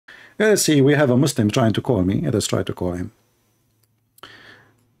Let's see, we have a Muslim trying to call me. Let's try to call him.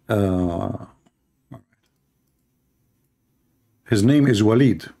 His name is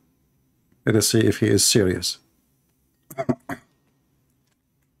Walid. Let us see if he is serious.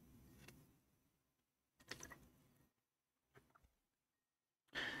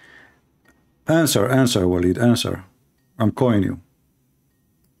 Answer, Walid, answer. I'm calling you.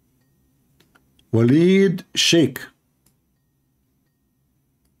 Walid Sheikh.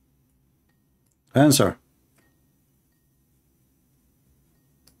 Answer.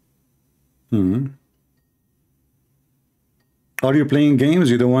 Are you playing games?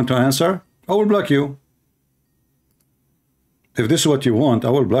 You don't want to answer? I will block you. If this is what you want, I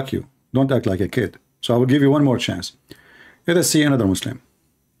will block you. Don't act like a kid. So I will give you one more chance. Let us see another Muslim.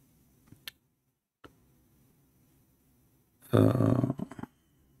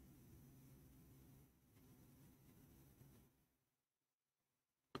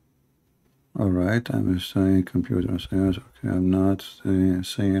 All right, I'm saying computer science. Okay, I'm not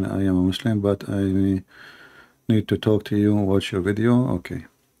saying I am a Muslim, but I need to talk to you. Watch your video. Okay.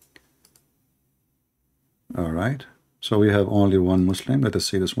 All right. So we have only one Muslim. Let us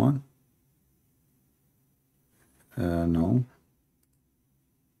see this one. No.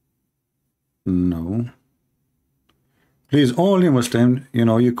 No. Please, only Muslim. You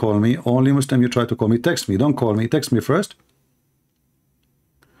know, you call me. Only Muslim, you try to call me. Text me. Don't call me. Text me first.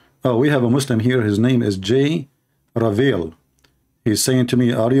 Oh, we have a Muslim here. His name is J. Ravel. He's saying to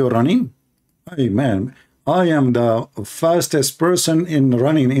me, are you running? Hey, man, I am the fastest person in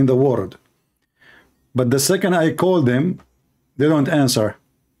running in the world. But the second I call them, they don't answer.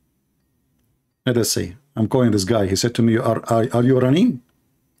 Let us see. I'm calling this guy. He said to me, are you running?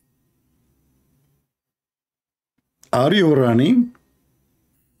 Are you running?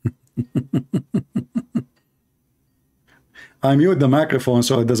 I mute the microphone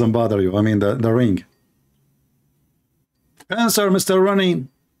so it doesn't bother you. I mean the ring. Answer, Mr. Running.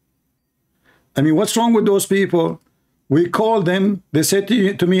 I mean, what's wrong with those people? We call them. They say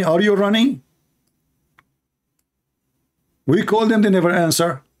to me, are you running? We call them. They never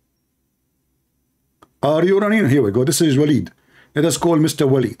answer. Are you running? Here we go. This is Walid. Let us call Mr.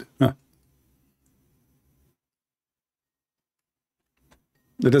 Walid.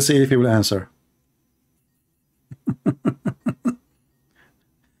 Let us see if he will answer.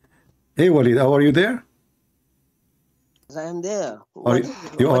 Hey Walid, how are you there? I am there.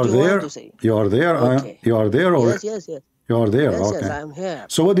 You are there? You are there? Okay. You are there? Or Yes. you are there? Yes, okay. yes, I am here.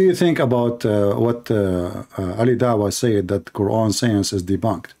 So what do you think about what Ali Dawah said, that Quran science is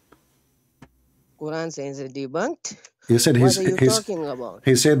debunked? Quran science is debunked? He said what are you talking about?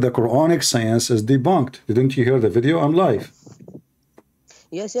 He said the Quranic science is debunked. Didn't you hear the video? I'm live.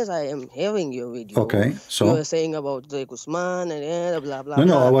 Yes, I am hearing your video. Okay, so you were saying about Sheikh Usman and blah blah.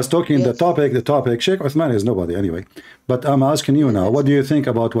 No, I was talking the topic. Sheikh Uthman is nobody anyway. But I'm asking you now, what do you think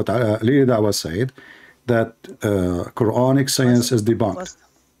about what Ali Dawah said, that Quranic science is debunked?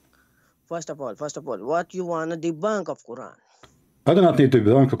 First of all, what you want to debunk of Quran? I do not need to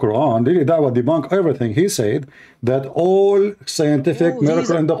debunk the Quran. Ali Dawah debunked everything. He said that all scientific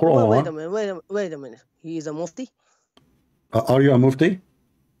miracle in the Quran. Wait a minute. He is a mufti? Are you a mufti?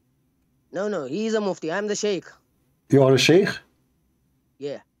 No, he is a mufti. I'm the sheikh. You are a sheikh?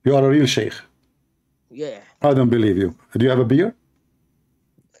 Yeah. You are a real sheikh? Yeah. I don't believe you. Do you have a beard?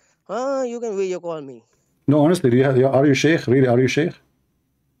 You can video call me. No, honestly, are you sheikh? Really, are you sheikh?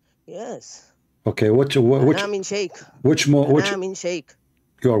 Yes. Okay, which I'm in sheikh. I'm in sheikh.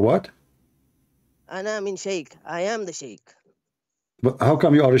 You are what? I'm in sheikh. I am the sheikh. But how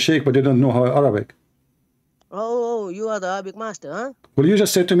come you are a sheikh but you don't know how Arabic? Oh, you are the Arabic master, huh? Well, you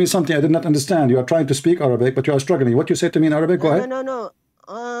just said to me something I did not understand. You are trying to speak Arabic, but you are struggling. What you said to me in Arabic? Go ahead. No.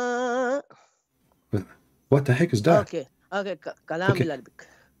 What the heck is that? Okay. Kalam bil Arabic.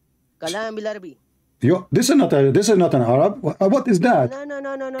 Kalam bil Arabi. This is not an Arab. What is that?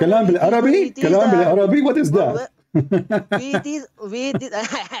 No. Kalam bil Arabi? Kalam bil Arabi? What is that? Where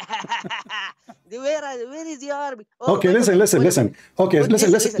is the Arabic? Okay, listen. Okay,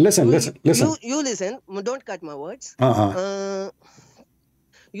 listen. You listen. Don't cut my words.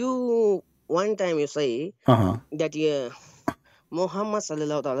 You one time you say that Muhammad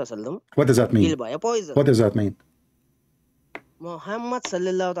sallallahu alaihi wasallam. What does that mean? Killed by a poison. What does that mean? Muhammad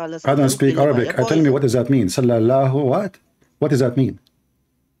sallallahu alaihi wasallam. I don't speak Arabic. Tell me what does that mean? Sallallahu what? What does that mean?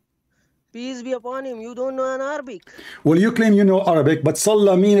 Peace be upon him. You don't know an Arabic. Well, you claim you know Arabic, but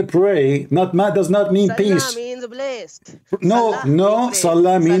Salah means pray. Does not mean Salah peace. Means means blessed. No, no,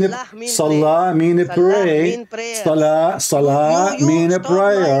 salah mean pray. Salah mean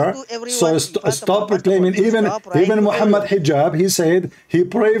prayer. So stop proclaiming. Even Muhammad hijab, he said he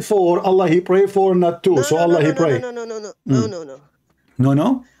pray for Allah, he pray for not two. So Allah he pray.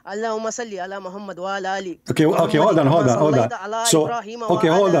 No. Allahumma salli ala Muhammad wa ala ali. Okay, hold on. So, okay,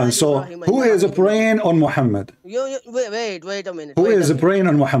 hold on. So, who is praying on Muhammad? Wait a minute. Who is praying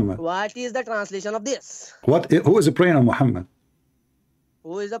on Muhammad? What is the translation of this? Who is praying on Muhammad?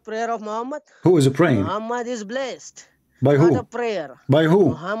 Who is the prayer of Muhammad? Who is praying? Muhammad is blessed. By who? Not a prayer. By who?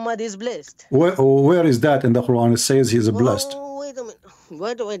 Muhammad is blessed. Where is that in the Quran? It says he is blessed. Oh, wait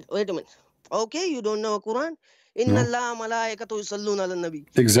a minute. Okay, you don't know Quran? Inna Allah malaikatu yusalluna ala nabi.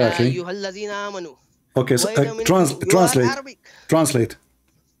 Exactly. Ya ayyuhallazina amanu. Okay, so translate.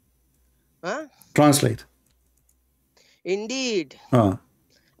 Huh? Translate. Indeed.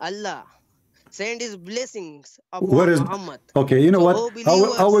 Allah send his blessings upon Muhammad. Okay, you know what?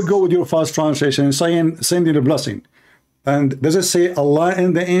 I will go with your fast translation, sending a blessing. And does it say Allah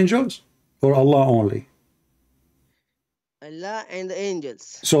and the angels or Allah only? Allah and the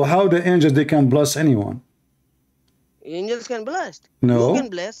angels. So how the angels, they can bless anyone? Angels can bless. No. You can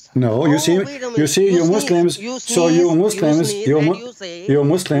bless. No, you see, you Muslims, so you Muslims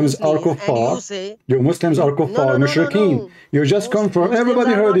are kuffar. You Muslims are kuffar, mushrikeen. You just confirm.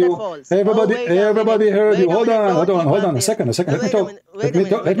 Everybody heard you. Everybody heard you. Hold on a second.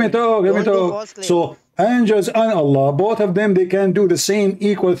 Let me talk. So angels and Allah, both of them, they can do the same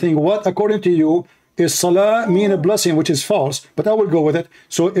equal thing. What, according to you, is salah mean a blessing, which is false, but I will go with it.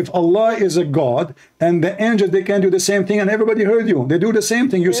 So if Allah is a God and the angels, they can do the same thing, and everybody heard you. They do the same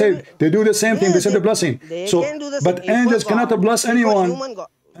thing. You say they do the same thing. They say the blessing. So, but angels cannot bless anyone.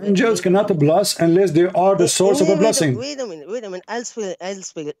 Angels cannot bless unless they are the source of a blessing. Wait a minute. I'll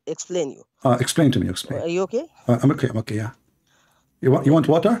explain you. Explain to me. Explain. Are you okay? I'm okay. Yeah. You want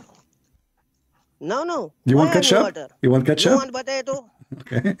water? No. You want ketchup? You want ketchup? You want potato?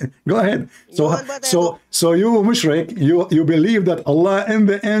 Okay, go ahead. So you mushrik, you believe that Allah and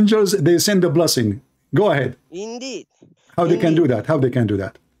the angels, they send the blessing. Go ahead. Indeed. How they can do that? How can do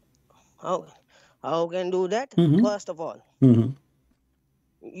that? First of all,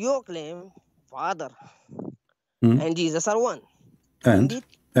 you claim Father and Jesus are one. And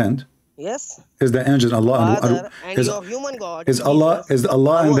yes, is the angels Allah Father and your human God is Allah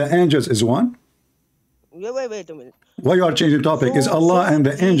and the angels is one? Wait a minute. Why you are changing topic? Is Allah and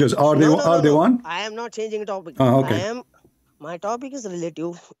the angels, are they one? I am not changing topic. Okay. My topic is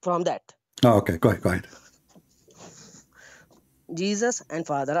relative from that. Okay, go ahead. Jesus and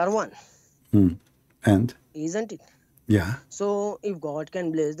Father are one. And? Isn't it? Yeah. So if God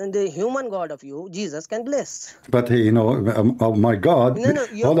can bless, then the human God of you, Jesus, can bless. But my God.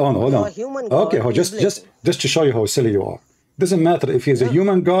 Hold on. Human God just to show you how silly you are. Doesn't matter if he's a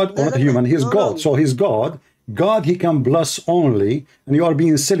human God or not a human. He's God. So he's God. God, he can bless only, and you are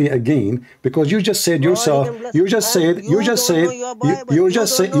being silly again because you just said yourself. You just said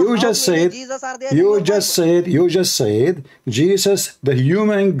Jesus, the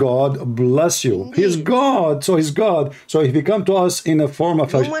human God, bless you. Indeed. He's God, so he's God. So if he come to us in a form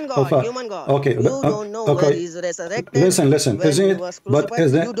of human God. Okay, you don't know where he's resurrected. Listen. Isn't it? But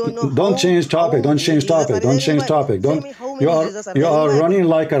is that? Don't change topic. Don't change topic. You are running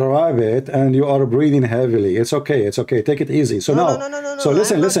like a rabbit and you are breathing heavily. It's okay. Take it easy. So now, so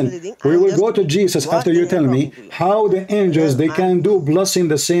listen. We will go to Jesus after you tell me how the angels, they can do blessing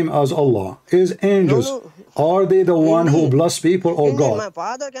the same as Allah. Is angels, are they the one who bless people or God? My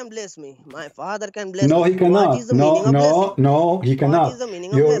Father can bless me. My Father can bless me. No, he cannot. No, he cannot. What is the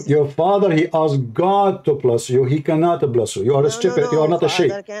meaning of blessing? Your Father, he asked God to bless you. He cannot bless you. You are stupid. You are not a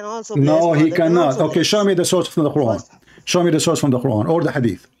sheep. No, he cannot. Okay, show me the source from the Quran. Show me the source from the Quran or the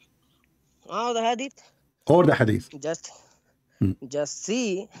Hadith. The Hadith? Or the Hadith. Just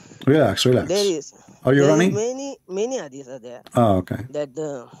see. Relax. There is. Are you running? Many hadiths are there. Okay. That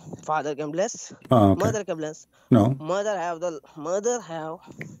the father can bless. Okay. Mother can bless. No.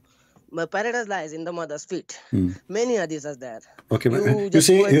 My paradise lies in the mother's feet. Many hadiths are there. Okay, you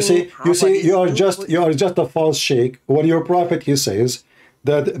see, you are just a false sheikh. When your prophet, he says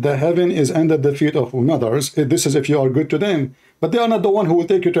that the heaven is under the feet of mothers. This is if you are good to them, but they are not the one who will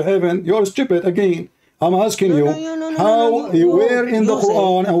take you to heaven. You are stupid again. I'm asking No, you no, no, no, no, how, no. where in the You say.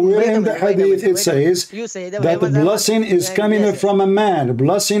 Quran and where Wait a in the minute. Wait a Hadith minute. it says You say that that the blessing is coming yes. from a man.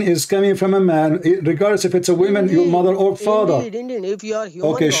 Blessing is coming from a man, regardless if it's a woman, your mother or father. Indeed. If you are human,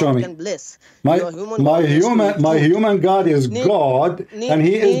 Okay, show God me. can bless. My Your human God needs to eat my food. human God is God, and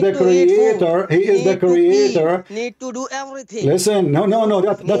He is Need the to eat food. creator. He is the Need to pee. creator. Need to do everything. Listen, no,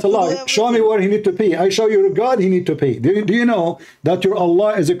 that's Need a to do lie. Show me everything. where he need to pee. I show you God he need to pee. Do you know that your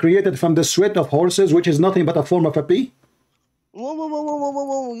Allah is created from the sweat of horses, which is nothing but a form of a pee?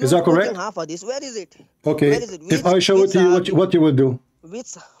 Whoa. Is that correct? Half of this. Where is it? Okay. Where is it? If I show it to you, what you will do?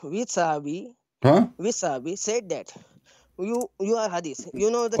 Which Sahabi? Huh? Which Sahabi said that? You are hadith. You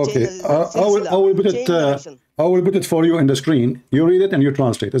know the Okay. change. I will put it. I will put it for you in the screen. You read it and you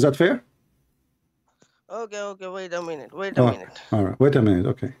translate. Is that fair? Okay. Wait a minute. All right. Wait a minute.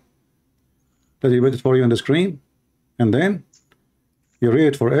 Okay. Let me put it for you on the screen, and then you read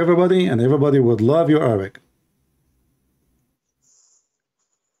it for everybody, and everybody would love your Arabic.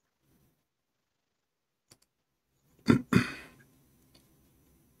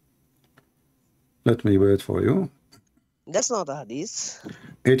 Let me wait for you. That's not a hadith.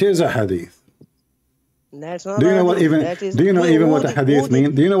 It is a hadith. That's not. Do you know what even? Do you know even what a hadith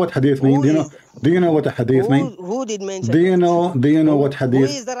mean? Do you know what hadith mean? Do you know what a hadith mean? Who did mention? Do you know? Do you know what hadith?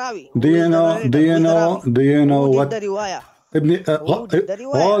 Who is the Ravi? Do you know? Do you know? Do you know what? The riwayah?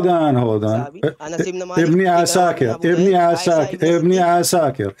 hold on.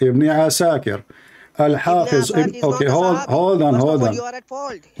 Ibn Asakir. Al-Hafiz. Okay, hold on. You are at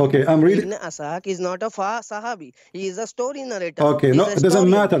fault. Okay, I'm reading. Ibn Asak is not a Sahabi. He is a story narrator. Okay, no, it doesn't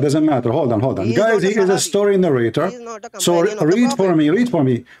matter. Hold on. Guys, he is a story narrator. So read for me.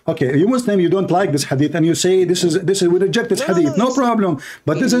 Okay, you Muslim, you don't like this hadith, and you say this is we reject this hadith. No problem.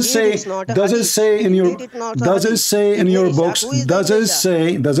 But does it say in your books? Does it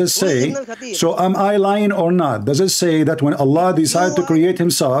say? So am I lying or not? Does it say that when Allah decided to create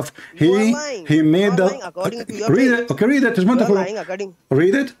Himself, He made read it. Okay, read it. It's wonderful.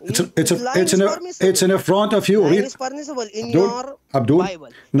 Read it. It's in front of you. Read. Is permissible in your Abdul. Bible.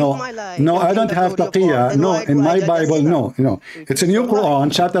 No, I don't have taqiyya. No, in my Bible, no. It's in your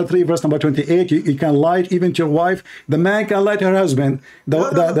Quran, chapter 3, verse number 28. You can lie even to your wife. The man can lie to her husband.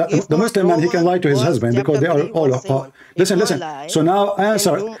 The Muslim man, he can lie to his husband because they are all. Listen. So now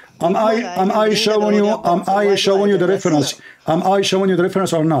answer. Am I showing you? Am I showing you the reference? Am I showing you the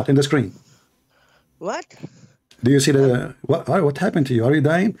reference or not in the screen? What? Do you see the what happened to you? Are you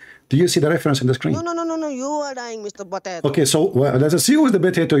dying? Do you see the reference in the screen? No. You are dying, Mr. Potato. Okay, so let's see who's the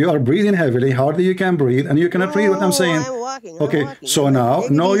potato. You are breathing heavily, hardly you can breathe, and you cannot read what I'm saying. I'm walking. Okay, so now,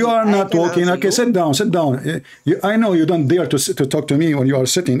 no, you are not walking. Okay, sit down. I know you don't dare to talk to me when you are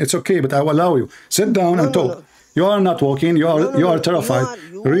sitting. It's okay, but I will allow you. Sit down and talk. No. You are not walking. You are terrified.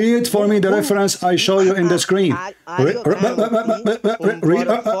 Read for me the reference I show you in the screen.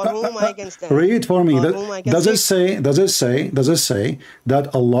 Read for me. Does it say that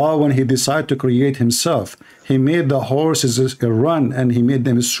Allah, when He decided to create Himself, He made the horses run and He made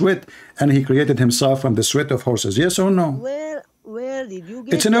them sweat, and He created Himself from the sweat of horses? Yes or no? Where did you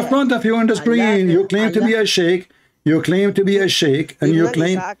get It's in front of you on the screen. You claim to be a sheikh. You claim to be a sheikh, and you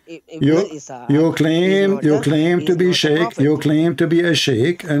claim to be sheikh. You claim to be a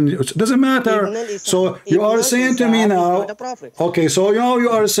sheikh, and it doesn't matter. So you are saying to me now. Okay, so now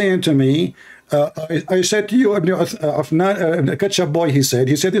you are saying to me. I said to you, the ketchup boy. He said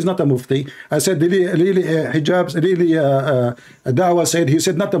he's not a mufti. I said really hijabs really dawah said he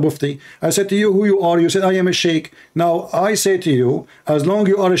said not a mufti. I said to you who you are. You said I am a sheikh. Now I say to you, as long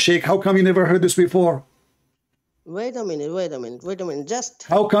you are a sheikh, how come you never heard this before? Wait a minute. Just.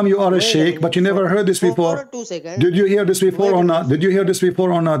 How come you are a sheikh, but you never heard this before? For 2 seconds. Did you hear this before or not?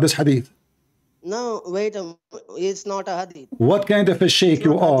 This hadith? No, wait a minute. It's not a hadith. What kind of a sheikh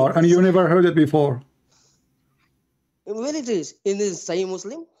you are, and you never heard it before? Where it is? In the Sahih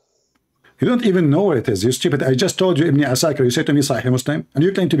Muslim? You don't even know where it is. You stupid. I just told you Ibn Asakir. You said to me Sahih Muslim, and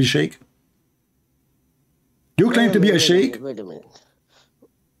you claim to be sheikh? You claim to be a sheikh? Wait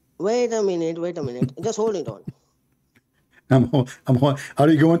a minute. Just hold it on. Are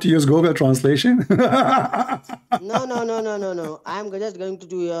you going to use Google Translation? No. I'm just going to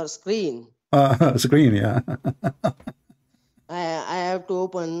do your screen. Screen, yeah. I have to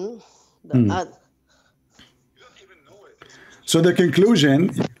open the So the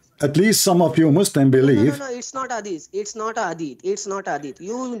conclusion, at least some of you Muslim believe. No, it's not hadith. It's not hadith.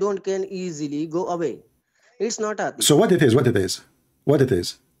 You can easily go away. It's not hadith. So what it is?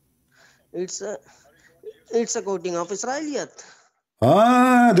 It's a quoting of Israeliyat.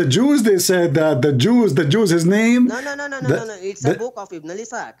 Ah, the Jews, they said that. The Jews, his name. No. It's a book of Ibn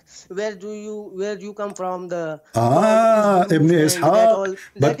al-Ishaq. Where do you come from? The Ibn Ishaq.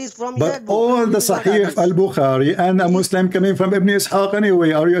 That is from but that book. all the Sahih al-Bukhari and a Muslim coming from Ibn Ishaq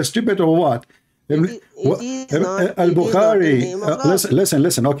anyway. Are you stupid or what? Al-Bukhari.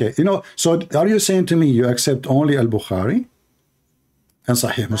 Listen. Okay, so are you saying to me you accept only Al-Bukhari and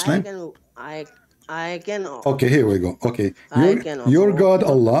Sahih Muslim? I can. Okay, here we go. Okay, your God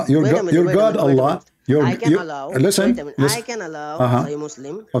Allah. Your God Allah. I can allow. Listen. I can allow Sahih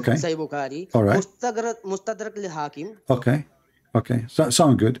Muslim. Okay. Sahih Bukhari. All right. Mustadrak al-Hakim. Okay.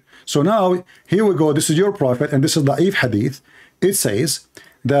 Sound good. So now here we go. This is your prophet, and this is Da'if hadith. It says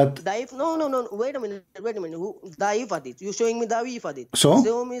that Da'if. No. Wait a minute. Da'if hadith. You showing me Da'if hadith. So?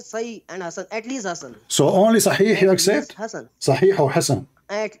 Show me Sahih and Hasan. At least Hasan. So only Sahih you accept? Hasan. Sahih or Hasan?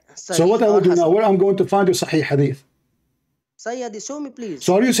 So what I will do now, Hasan. where I'm going to find your Sahih hadith? Sahih hadith. Show me please.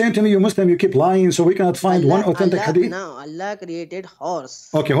 So are you saying to me, you Muslim, you keep lying, so we cannot find one authentic hadith? No, Allah created horse.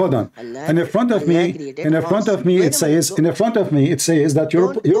 Okay, hold on. And in front of me, it says that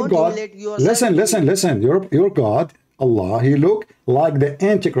your God. Listen. Your God, Allah, He look like the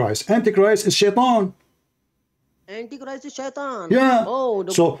Antichrist. Antichrist is Shaitan. Antichrist is Shaitan. Yeah. Oh,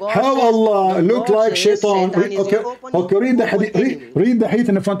 so how Allah look like Shaitan? Okay, read the hadith. Read the hadith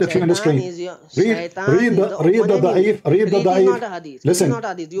in front of you on the screen. Read the da'if. Listen.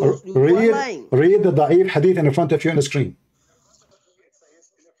 Read the da'if hadith in front of you on the screen.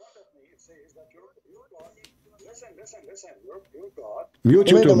 Mute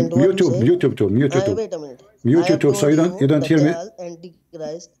YouTube. Wait a minute. Mute YouTube, so you don't hear me.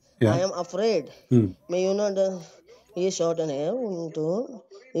 Antichrist. Yeah. I am afraid. May you not. He is short and hair.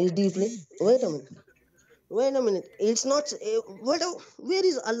 He is deeply. Wait a minute. It's not. Where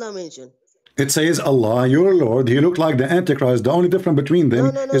is Allah mentioned? It says Allah, your Lord. He looked like the Antichrist. The only difference between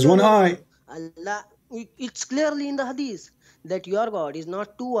them is one eye. Allah. It's clearly in the hadith that your God is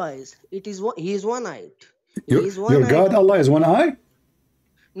not two eyes. It is one. He is one-eyed. Your God Allah is one eye.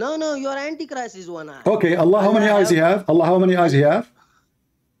 No. Your Antichrist is one eye. Okay. Allah, how many eyes He have? Allah, how many eyes He have?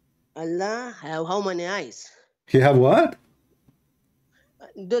 Allah have how many eyes? He have what?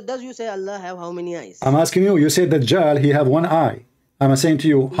 Does you say Allah have how many eyes? I'm asking you. You said Dajjal, he have one eye. I'm saying to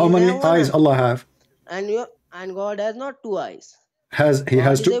you, how many eyes Allah have? And God has not two eyes. He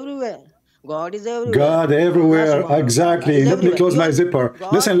has two. Everywhere. God is everywhere. God everywhere. Exactly. Let me close my zipper.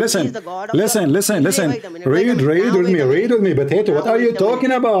 Listen. Read with me. Potato, what are you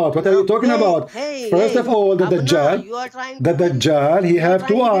talking about? First of all, the Dajjal, he have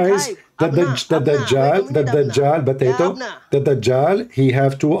two eyes. The Dajjal, he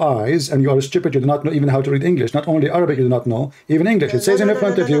have two eyes, and you are stupid. You do not know even how to read English. Not only Arabic, you do not know. Even English. It says in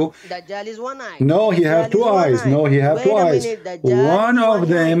front of you. Dajjal is one eye. No, he have two eyes. One of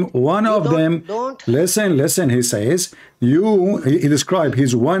them. Listen. He says, he described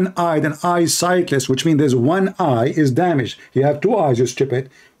he's one-eyed, an eye cyclist, which means there's one eye is damaged. He have two eyes, you stupid.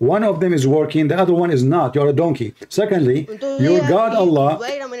 One of them is working, the other one is not. You're a donkey. Secondly, your God Allah.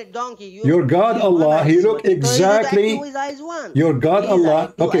 Wait a minute, donkey. Your God Allah, He look exactly. Your God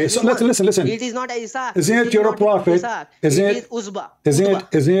Allah. Okay, so listen. It is not Isaac. Isn't it your prophet? Isn't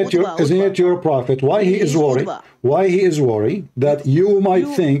it your prophet? Why he is worried? Why he is worried that you might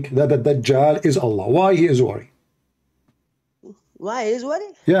think that the Dajjal is Allah? Why he is worried? Why he is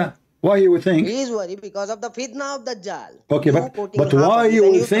worried? Yeah. Why you would think? He is worried because of the fitna of Dajjal. Okay, but why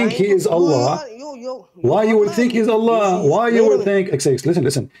you would think he is Allah? Why you would think he's Allah? Why you would think?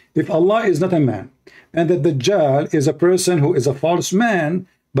 Listen. If Allah is not a man, and that Dajjal is a person who is a false man,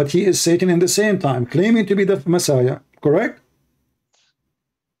 but he is Satan in the same time, claiming to be the Messiah, correct?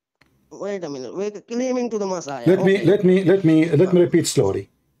 Wait a minute. We're claiming to the Messiah. Let me repeat slowly.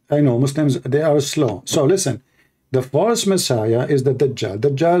 I know Muslims, they are slow. So listen. The false Messiah is the Dajjal.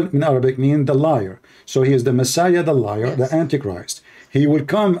 Dajjal in Arabic means the liar. So he is the Messiah, the liar, the Antichrist. He will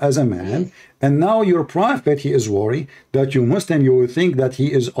come as a man. And now your prophet, he is worried that you Muslim, you will think that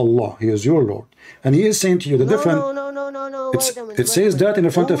he is Allah. He is your Lord. And he is saying to you the different... No. Wait a minute. It says that in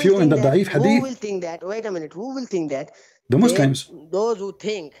front of you in the Da'if hadith. Who will think that? Wait a minute. Who will think that? The Muslims. Those who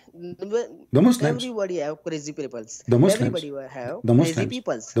think. The Muslims. Everybody have crazy people. The Muslims. Everybody have the Muslims. crazy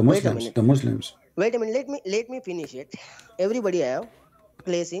people. The Muslims. The Muslims. Wait a minute. Let me finish it. Everybody have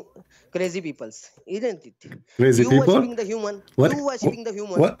crazy peoples, isn't it? Crazy You people? worshipping the human. What? You worshipping the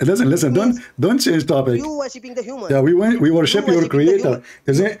human. What? Listen, don't change topic. You worshipping the human. Yeah, we worship your worshipping the creator.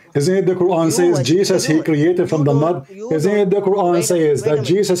 human. Isn't it the Quran You says worship Jesus the he human. created from You the don't- mud? you Isn't it the Quran wait- says wait a that minute.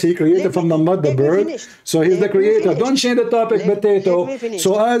 Jesus he created Let from me- the mud the let me bird? finish. So he's the Let me creator. finish. Don't change the topic, potato. let me finish.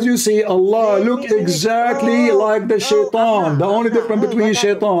 So as you see, Allah Let look me finish. exactly Oh, like the oh, shaitan. The only Allah, difference between potato.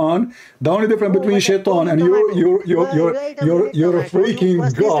 shaitan, the only difference between shaitan and your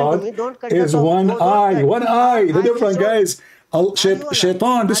freaking God is one eye. One eye. The difference, guys.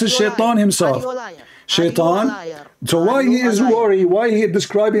 Shaitan, this is shaitan himself. Shaitan. So why he is worried? Why he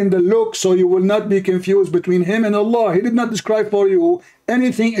describing the look so you will not be confused between him and Allah? He did not describe for you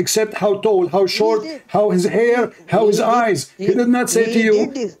anything except how tall, how short, how his hair, how his eyes. He did not say to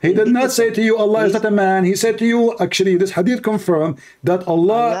you. He did not say to you Allah is not a man. He said to you, actually, this hadith confirmed that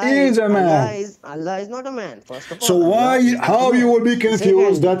Allah is a man. Allah is not a man. First of all. So why? How you will be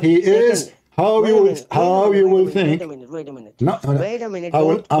confused that he is? How you will think? Wait a minute. No, Wait a minute.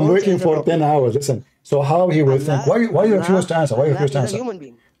 I'm waiting for 10 hours. Listen. So how he will think? Why you refuse to answer? Why you refuse to Allah is a answer? human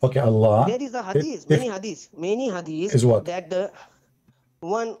being. Okay, Allah. There is a hadith, many hadiths Is what? that the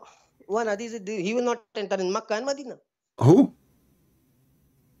one hadith is he will not enter in Makkah and Medina. Who?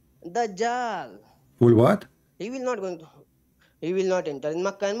 Dajjal. Will what? He will not enter in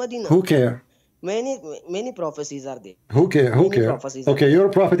Makkah and Medina. Who care? Many prophecies are there. Who care? Who care? prophecies are Okay, your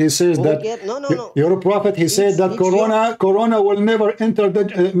prophet he says Who that. care? No. Your prophet he said that it's Corona will never enter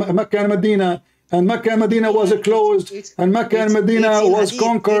the Mecca and Medina, and Mecca and Medina was closed, and Mecca and Medina was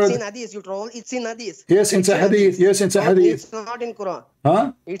conquered. It's in hadith, you troll. It's in hadith. Yes, it's a hadith. Yes, it's a hadith. It's not in Quran.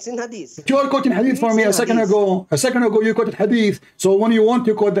 Huh? It's in hadith. You are quoting hadith for me a It's in second hadith. ago. A second ago you quoted hadith. So when you want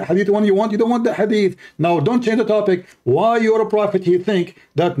to quote the hadith, when you don't want the hadith. Now don't change the topic. Why your prophet he think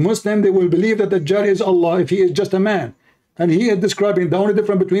that Muslim they will believe that the Dajjal is Allah if he is just a man? And he is describing the only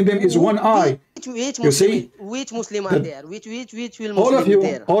difference between them is one eye. Which Muslim are there? Which will All Muslim of you,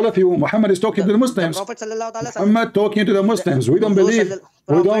 there? all of you. Muhammad is talking to the Muslims. Prophet sallallahu alaihi wasallam. Muhammad talking to the Muslims. We don't believe.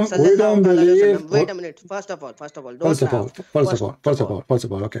 We don't believe. Wait a minute. First of all. First of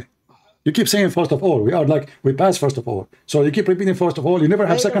all. Okay. You keep saying first of all. We are like we pass first of all. So you keep repeating first of all. You never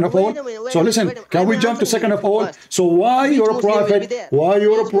have second of all. So listen, can we jump to second of all? So why your prophet? Why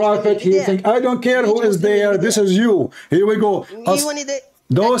your prophet? He think I don't care who is there. This is you. Here we go.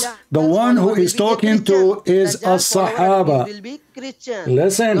 The one who is talking to is a Sahaba.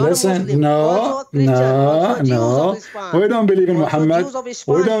 Listen. No. We don't believe in Muhammad.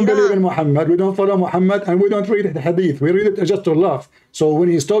 We don't believe in Muhammad. We don't follow Muhammad, and we don't read the hadith. We read it just to laugh. So when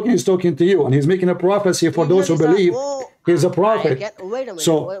he's talking to you, and he's making a prophecy for those who believe. He's a prophet. Wait a minute.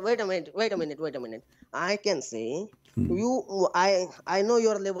 So wait a minute. I can say I know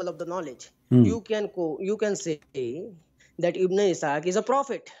your level of the knowledge. You can say that Ibn Ishaq is a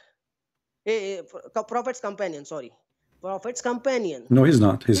prophet. Prophet's companion, sorry. Prophet's companion. No, he's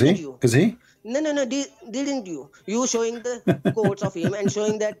not. Is he? Is he? No. Didn't you? You showing the quotes of him and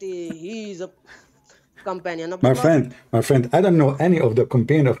showing that he is a companion of the Prophet. My friend, I don't know any of the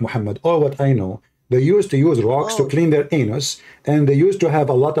companion of Muhammad. All what I know, they used to use rocks to clean their anus, and they used to have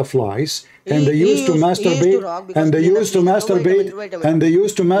a lot of flies, and they used to masturbate, and they used to masturbate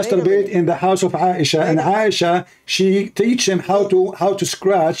in the house of Aisha. And Aisha, she teach him how to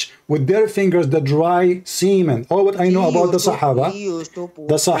scratch with their fingers the dry semen. All what I know about the Sahaba,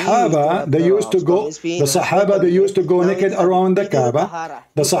 they used to go naked around the Kaaba.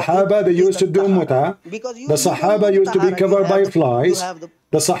 The Sahaba, they used to do muta. The Sahaba used to be covered by flies.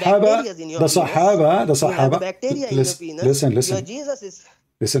 The Sahaba, listen.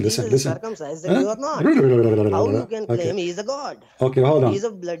 Circumcised and you are not. How you can claim he is a god? Okay, hold on. He is a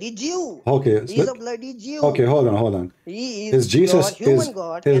bloody Jew. Okay, he is a bloody Jew. Okay, hold on. He Is Jesus your human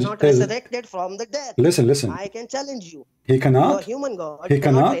god cannot resurrected from the death. Listen. I can challenge you. He cannot. Your human god He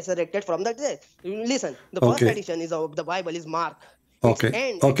cannot resurrected from the death. Listen, the first edition is of the Bible is Mark.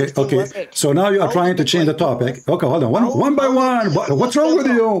 Okay. So now you are trying to change the topic. Okay, hold on. One by one. What's wrong with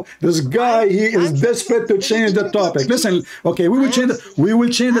you? This guy, he is desperate to change the topic. Listen. Okay, we will change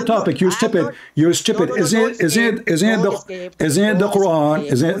the topic. You're stupid. Isn't the Quran?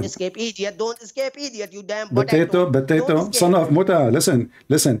 Don't escape, idiot. You damn potato, son of Muta. Listen.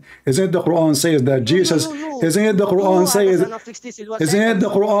 Isn't the Quran says that Jesus? Isn't it the Quran says? Isn't it the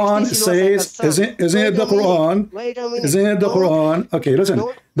Quran says? Isn't it the Quran? Isn't it the Quran? Okay, listen.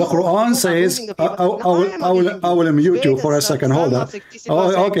 The Quran says, I will mute you for a second. Hold on. Okay.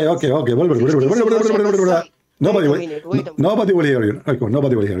 Nobody will hear you. Okay,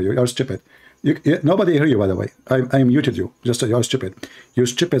 nobody will hear you. You're stupid. Nobody hear you, by the way. I muted you. Just you're stupid. You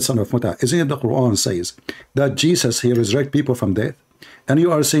stupid son of Muta. Isn't it the Quran says that Jesus he resurrect people from death? and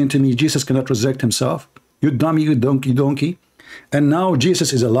you are saying to me Jesus cannot resurrect himself? You dummy, you donkey. And now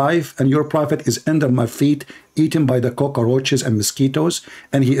Jesus is alive, and your prophet is under my feet, eaten by the cockroaches and mosquitoes,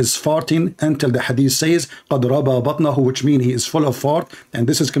 and he is farting until the hadith says, قَدْ رَبَى بَطْنَهُ, which means he is full of fart, and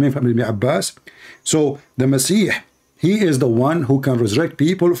this is coming from Ibn Abbas. So the Messiah, he is the one who can resurrect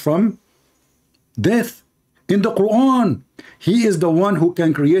people from death. In the Quran, he is the one who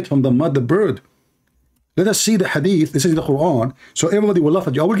can create from the mud the bird. Let us see the hadith. This is the Quran. So everybody will laugh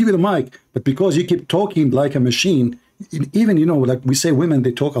at you. I will give you the mic, but because you keep talking like a machine, even, you know, like we say women,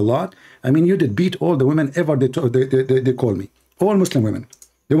 they talk a lot. I mean, you did beat all the women ever they call me. All Muslim women.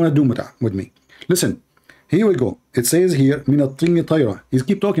 They want to do mut'ah with me. Listen, here we go. It says here, مِنَ الطِّينِ طَيْرًا. He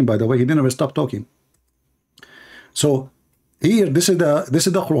keep talking, by the way. He didn't ever stop talking. So here, this is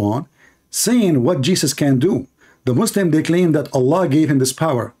the Quran saying what Jesus can do. The Muslim, they claim that Allah gave him this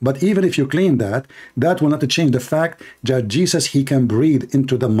power. But even if you claim that, that will not change the fact that Jesus, he can breathe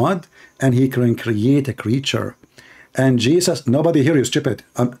into the mud and he can create a creature. And Jesus, nobody here, you stupid.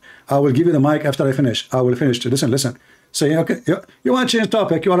 I will give you the mic after I finish. I will finish. Listen. Say, okay, you want to change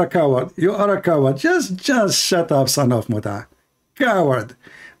topic? You are a coward. You are a coward. Just shut up, son of Muta. Coward.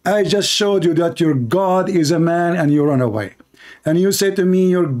 I just showed you that your God is a man and you run away. And you say to me,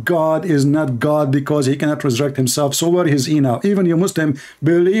 your God is not God because he cannot resurrect himself. So where is he now? Even you Muslim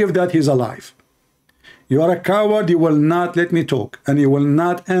believe that he's alive. You are a coward. You will not let me talk. And you will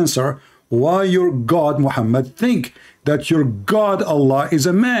not answer why your God, Muhammad, think that your God, Allah, is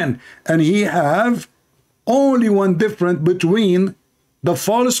a man. And he have only one difference between the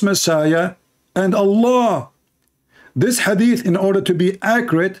false Messiah and Allah. This hadith, in order to be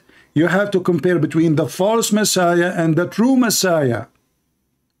accurate, you have to compare between the false Messiah and the true Messiah.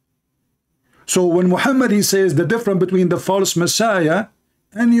 So when Muhammad, he says the difference between the false Messiah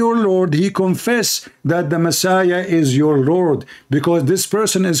and your Lord, he confess that the Messiah is your Lord, because this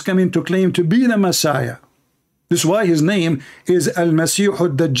person is coming to claim to be the Messiah. This is why his name is Al-Masih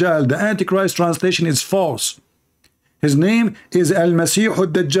al-Dajjal. The Antichrist translation is false. His name is Al-Masih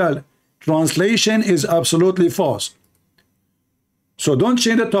al-Dajjal. Translation is absolutely false. So don't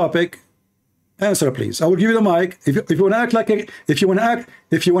change the topic. Answer, please. I will give you the mic. If you want to act like a, if you want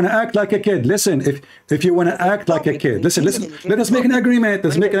to act like a kid, listen. If you want to act like a kid, listen. Let us make an agreement.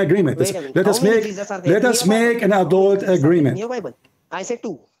 Let's make an agreement. Let us make an adult agreement. I said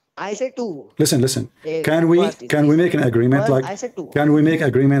two. I said two. Listen. Can we make an agreement like? Can we make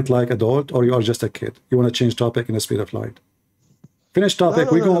agreement like adult, or you are just a kid? You want to change topic in the speed of light? Finish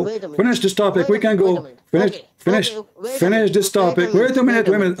topic. We go. Finish this topic. We can go. Finish this topic. Wait a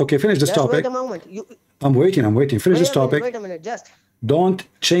minute. Okay, finish this topic. I'm waiting. Finish this topic. Wait a minute. Just don't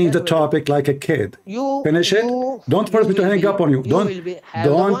change the topic like a kid. Finish it. Don't force me to hang up on you.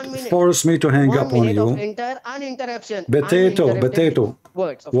 Don't force me to hang up on you. Potato.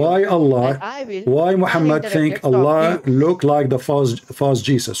 Why Allah? Why Muhammad think Allah look like the false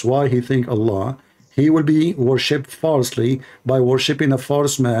Jesus? Why he think Allah? He will be worshipped falsely by worshipping a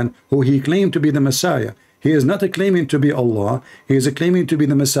false man who he claimed to be the Messiah. He is not claiming to be Allah. He is claiming to be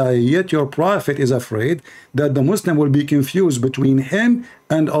the Messiah. Yet your prophet is afraid that the Muslim will be confused between him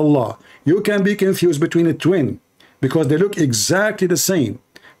and Allah. You can be confused between a twin because they look exactly the same.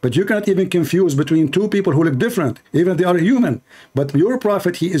 But you cannot even confuse between two people who look different, even if they are human. But your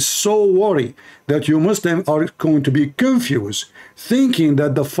prophet, he is so worried that you Muslims are going to be confused, thinking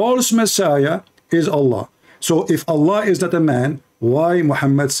that the false Messiah is Allah. So if Allah is not a man, why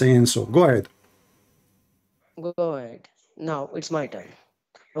Muhammad saying so? Go ahead. Go ahead. Now it's my turn.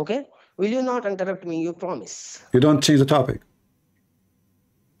 Okay? Will you not interrupt me? You promise. You don't change the topic.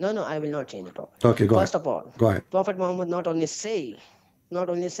 No, I will not change the topic. Okay, go ahead. First of all, go ahead. Prophet Muhammad not only say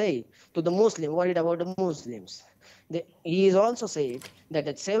to the Muslim, worried about the Muslims. He is also said that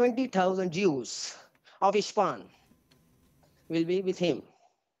the 70,000 Jews of Isfahan will be with him.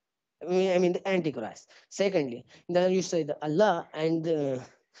 I mean the Antichrist. Secondly, then you say that Allah and the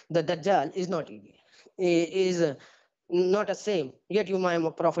Dajjal is not not the same. Yet you, my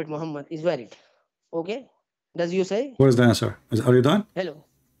Prophet Muhammad, is varied. Okay? Does you say? What is the answer? Are you done? Hello.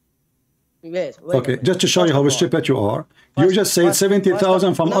 Yes. Okay, just to show you how stupid you are. You just said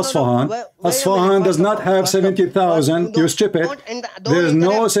 70,000 from Asfahan. Asfahan does not have 70,000. You're stupid. There's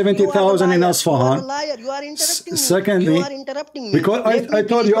no 70,000 in Asfahan. Secondly, because I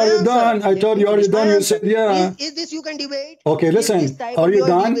told you, are you done? I told you, are you done? You said, yeah. Is this you can debate? Okay, listen. Are you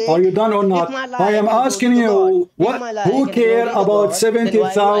done? Are you done or not? I am asking you, who care about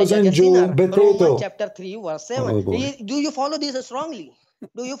 70,000 Jew potato? Chapter 3, verse 7. Do you follow this strongly?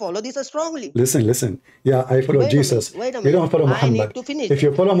 Do you follow this strongly? Listen. Yeah, I follow Jesus. Wait a You minute. don't follow I Muhammad. need to finish If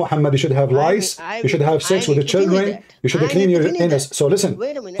you that. follow Muhammad, you should have lice. You should have sex with the need to finish children. that. You should I clean need to your finish anus. that. So listen.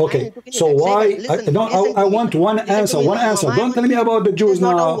 Wait a minute. I Okay. need to finish So that. why? Second, listen, listen I to me. want one Listen answer. to me. One answer. Don't tell me about the It Jews is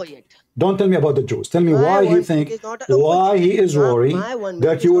not now. over yet. Don't tell me about the Jews. Tell me My why he 1 minute think, is not over why yet. he is worried My 1 minute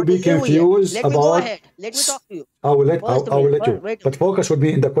that is you will not be over yet. confused Let me go about. ahead. Let me talk to you. I will let First I will minute. let you. Wait a But minute. focus would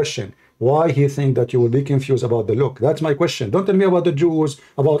be in the question. Why he think that you will be confused about the look? That's my question. Don't tell me about the Jews,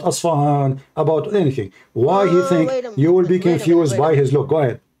 about Asfahan, about anything. Why he think Wait a you will minute. be confused by his look? Go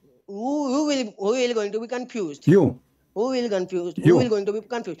ahead. Who will going to be confused? You. Who will confused? Who You. will going to be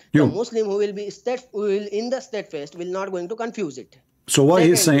confused? You. The Muslim who will be who will in the steadfast will not going to confuse it. So why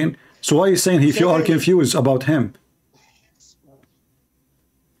he's saying? So why he's saying if you are confused about him?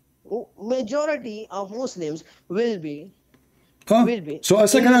 Majority of Muslims will be. Huh? So a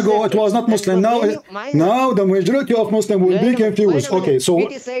second ago it was not Muslim. Now the majority of Muslim will be confused. Okay, so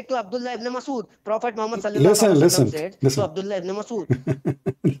it is said to Abdullah ibn Masud. Prophet Muhammad sallallahu alaihi wasallam said to Abdullah ibn Masud.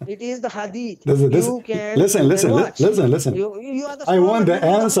 It is the hadith. You can listen. You are the I want the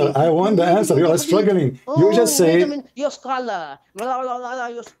answer. I want the answer. You are struggling. You just say. You're scholar.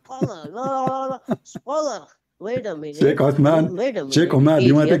 You're scholar. Wait a minute. Sheikh Othman. Wait a minute. Sheikh Omar, do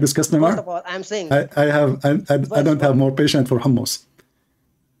you want to take this customer? First of all, I'm saying I don't have more patience for hummus.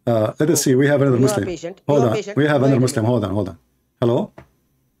 Let us see. We have another Muslim. Hold on. We have another Muslim. Hold on. Hello.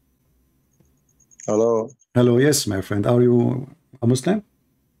 Hello. Yes, my friend. Are you a Muslim?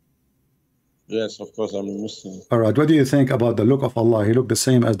 Yes, of course, I'm a Muslim. All right. What do you think about the look of Allah? He looked the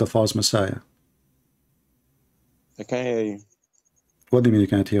same as the false Messiah. I can't hear you. What do you mean you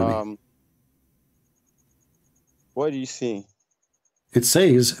can't hear me? What do you see? It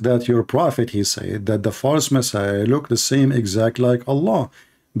says that your prophet, he said, that the false Messiah looked the same exact like Allah.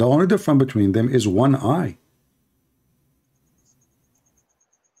 The only difference between them is one eye.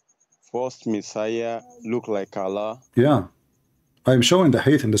 False Messiah look like Allah? Yeah. I'm showing the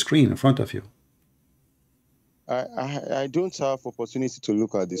hadith in the screen in front of you. I don't have opportunity to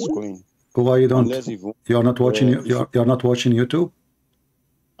look at the screen. Why you don't? You're not watching. You're not watching YouTube.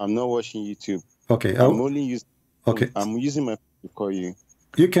 I'm not watching YouTube. Okay. I'm only using. Okay. I'm using my phone to call you.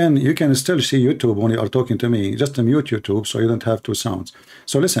 You can still see YouTube when you are talking to me. Just mute YouTube so you don't have two sounds.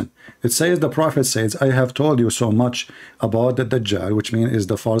 So listen, it says the prophet says, I have told you so much about the Dajjal, which means is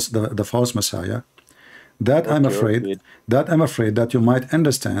the false Messiah, that I'm afraid that you might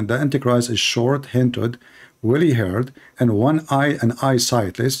understand the Antichrist is short-hinted, woolly-haired, and one eye and eye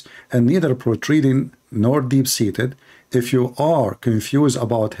sightless, and neither protruding nor deep-seated. If you are confused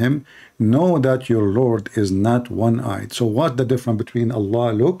about him, know that your Lord is not one-eyed. So what's the difference between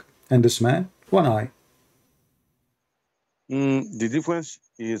Allah look and this man? One eye. The difference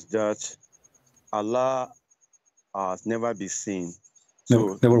is that Allah has never been seen.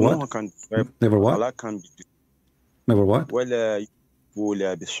 So never what? No one can describe. Never what? Allah can be. Never what? Well,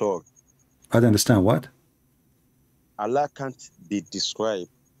 will be shocked. I don't understand what? Allah can't be described.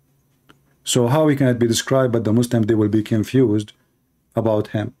 So how he cannot be described, but the Muslim, they will be confused about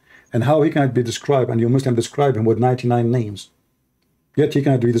him. And how he cannot be described, and you Muslim describe him with 99 names. Yet he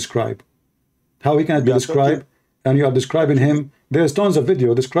cannot be described. How he cannot be described, and you are describing him. There's tons of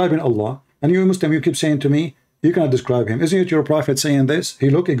video describing Allah, and you Muslim, you keep saying to me, you cannot describe him. Isn't it your prophet saying this? He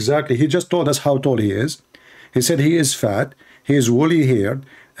look exactly, he just told us how tall he is. He said he is fat, he is woolly haired,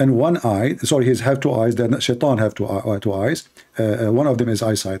 and one eye, sorry, he have two eyes, then Shaitan have two eyes. One of them is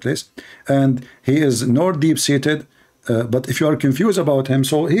eyesightless, and he is not deep-seated. But if you are confused about him,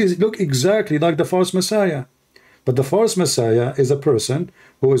 so he look exactly like the false Messiah. But the false Messiah is a person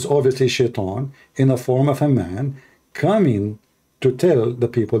who is obviously Shaitan in the form of a man coming to tell the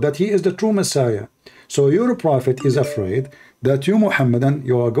people that he is the true Messiah. So your prophet is afraid that you Muhammadan,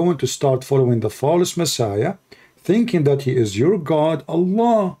 you are going to start following the false Messiah, thinking that he is your God,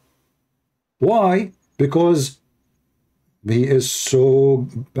 Allah. Why? Because he is so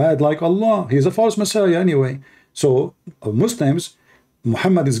bad like Allah. He is a false Messiah anyway. So Muslims,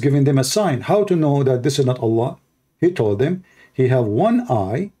 Muhammad is giving them a sign. How to know that this is not Allah? He told them, he have one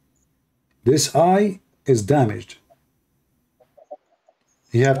eye. This eye is damaged.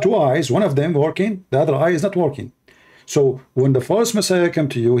 He have two eyes, one of them working, the other eye is not working. So when the false Messiah come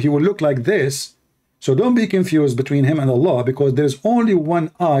to you, he will look like this. So don't be confused between him and Allah, because there's only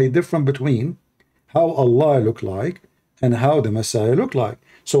one eye different between how Allah look like and how the Messiah look like.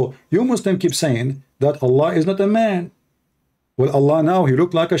 So you Muslim keep saying that Allah is not a man. Well, Allah now, he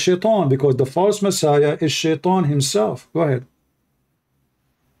looked like a shaitan, because the false Messiah is shaitan himself. Go ahead.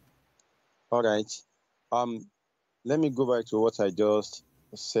 All right. Let me go back to what I just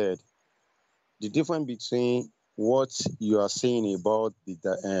said. The difference between what you are saying about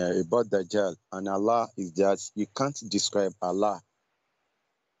about Dajjal and Allah is that you can't describe Allah.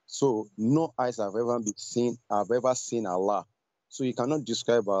 So no eyes have ever seen Allah. So you cannot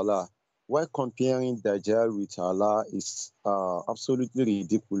describe Allah. Why comparing Dajjal with Allah is absolutely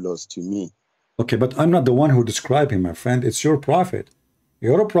ridiculous to me. Okay, but I'm not the one who described him, my friend. It's your prophet.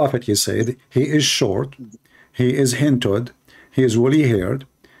 Your prophet, he said, he is short, he is hinted, he is woolly haired,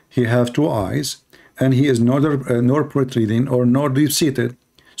 he have 2 eyes, and he is neither nor protruding or nor deep-seated.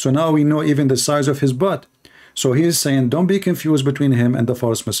 So now we know even the size of his butt. So he is saying, don't be confused between him and the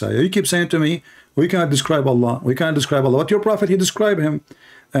false Messiah. You keep saying to me, we cannot describe Allah. We cannot describe Allah. But your prophet, he described him.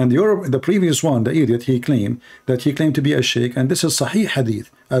 And the previous one, the idiot, he claimed to be a sheikh. And this is Sahih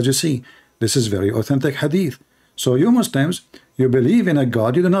Hadith. As you see, this is very authentic Hadith. So you Muslims, you believe in a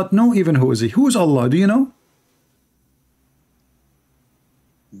God. You do not know even who is he. Who is Allah? Do you know?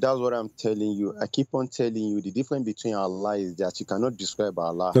 That's what I'm telling you. I keep on telling you the difference between Allah is that you cannot describe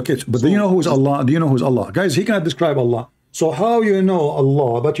Allah. Okay, but do you know who is Allah? Do you know who is Allah? Guys, he cannot describe Allah. So how you know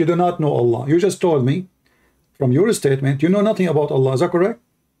Allah, but you do not know Allah? You just told me from your statement, you know nothing about Allah. Is that correct?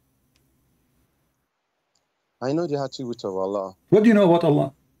 I know the attributes of Allah. What do you know about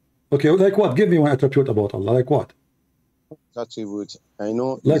Allah? Okay, like what? Give me one attribute about Allah. Like what? Attribute. I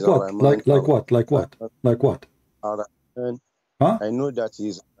know. Like what? Like what? Like what? Like what? Huh? I know that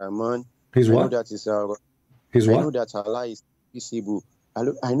he's Rahman. He's what? I know that he's He's what? I know that Allah is visible.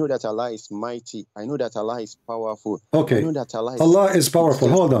 I know that Allah is mighty. I know that Allah is powerful. Okay. I know that Allah is powerful.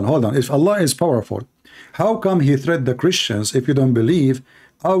 Hold on. If Allah is powerful, how come he threatened the Christians? If you don't believe,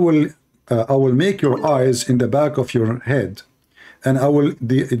 I will make your eyes in the back of your head, and I will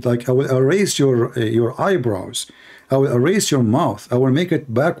erase your eyebrows. I will erase your mouth. I will make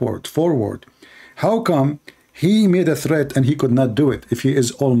it backward, forward. How come he made a threat and he could not do it if he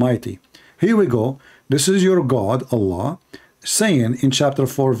is almighty? Here we go. This is your God, Allah, saying in chapter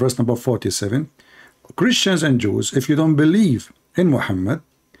 4, verse number 47, Christians and Jews, if you don't believe in Muhammad,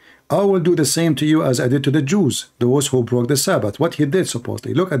 I will do the same to you as I did to the Jews, those who broke the Sabbath. What he did,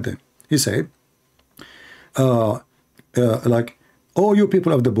 supposedly. Look at them. He said, all you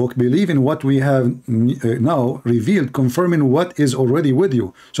people of the book, believe in what we have now revealed, confirming what is already with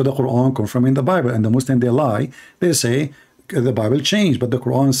you. So the Quran confirming the Bible, and the Muslim, they lie. They say the Bible changed, but the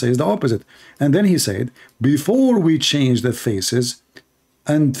Quran says the opposite. And then he said, before we change the faces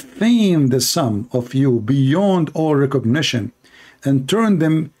and fame the sum of you beyond all recognition and turn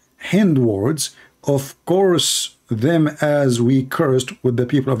them hindwards, of course them as we cursed with the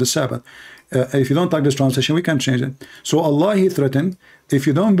people of the Sabbath. If you don't like this translation, we can change it. So Allah, he threatened, if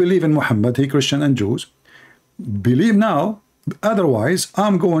you don't believe in Muhammad, he Christian and Jews, believe now, otherwise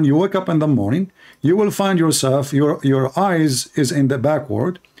I'm going, you wake up in the morning, you will find yourself, your eyes is in the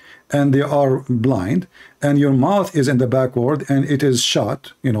backward, and they are blind, and your mouth is in the backward, and it is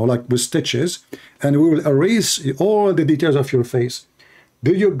shut, like with stitches, and we will erase all the details of your face.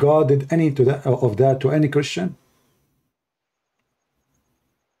 Did your God did any of that to any Christian?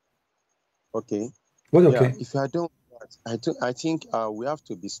 Okay. What? Okay. Yeah, if I don't, I think we have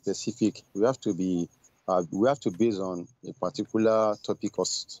to be specific. We have to base on a particular topic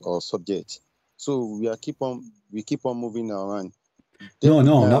or subject. So we keep on moving around.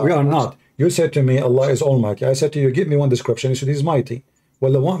 No, we are not. You said to me, Allah is Almighty. I said to you, give me one description. You said He's mighty.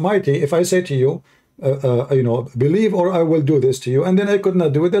 Well, the one mighty. If I say to you, believe or I will do this to you, and then I could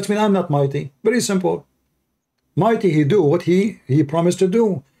not do it, that means I'm not mighty. Very simple. Mighty, He do what He promised to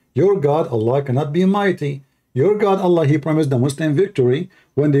do. Your God, Allah, cannot be mighty. Your God, Allah, He promised the Muslim victory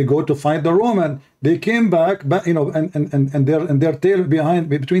when they go to fight the Roman. They came back, and their tail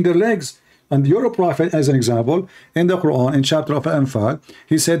between their legs. And your prophet, as an example, in the Quran, in chapter of Al-Anfal,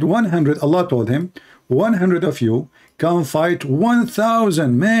 he said 100, Allah told him, 100 of you can fight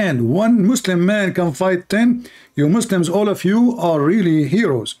 1,000 men. One Muslim man can fight 10. You Muslims, all of you are really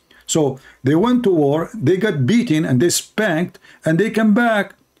heroes. So they went to war, they got beaten, and they spanked, and they came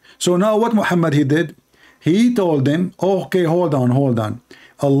back. So now what Muhammad he did? He told them, okay, hold on.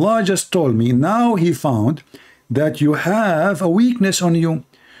 Allah just told me, now He found that you have a weakness on you.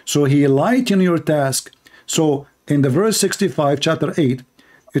 So He lightened your task. So in the verse 65, chapter 8,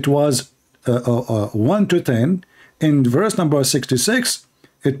 it was 1 to 10. In verse number 66,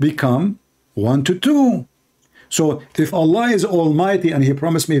 it become 1 to 2. So if Allah is Almighty and He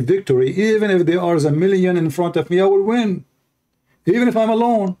promised me victory, even if there are a million in front of me, I will win. Even if I'm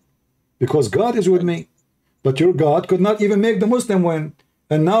alone. Because God is with me. But your God could not even make the Muslim win.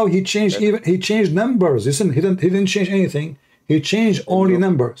 And now He changed numbers. Listen, he didn't change anything. He changed only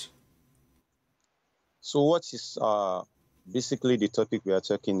numbers. So what is Basically, the topic we are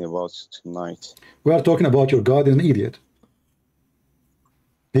talking about tonight. We are talking about your God is an idiot.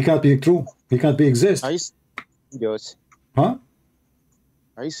 He can't be true. He can't be exist. Are you idiot? Huh?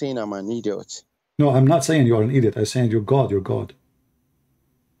 Are you saying I'm an idiot? No, I'm not saying you are an idiot. I'm saying your God, your God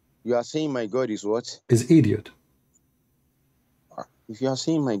You are saying my God is what? is idiot. If you are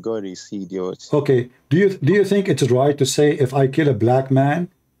saying my God is idiot, Okay. Do you think it's right to say if I kill a black man,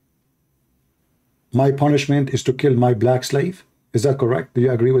 my punishment is to kill my black slave? Is that correct? Do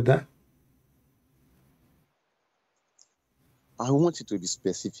you agree with that? I want you to be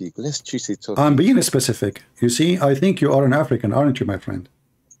specific. Let's choose a topic. I'm being specific. You see, I think you are an African, aren't you, my friend?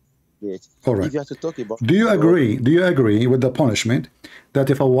 Yes. All right. If you have to talk about Do you agree? Do you agree with the punishment that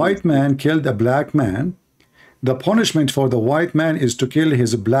if a white man killed a black man, the punishment for the white man is to kill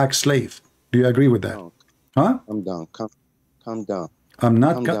his black slave? Do you agree with that? No. Huh? Calm down. Calm down. I'm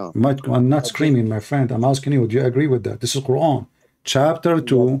Calm down. not screaming, my friend. I'm asking you, do you agree with that? This is Quran, chapter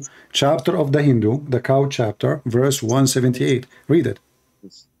 2, chapter of the Hindu, the cow chapter, verse 178. Read it.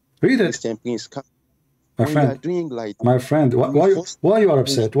 Read it. Christian, please calm. My When you are friend, doing like my friend, why you are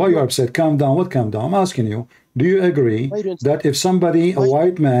upset? Why you are upset? Calm down. What calm down? I'm asking you, do you agree Why don't- that if somebody, a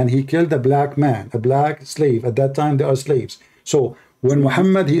white man, he killed a black man, a black slave, at that time they are slaves. So when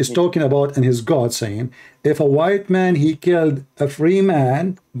Muhammad, he is talking about, and his God saying, if a white man, he killed a free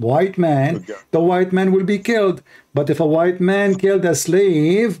man, white man, Okay. the white man will be killed. But if a white man killed a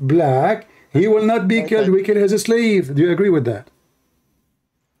slave, black, he will not be killed. We kill his slave. Do you agree with that?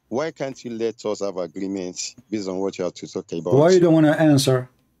 Why can't you let us have agreements based on what you have to talk about? Why you don't want to answer?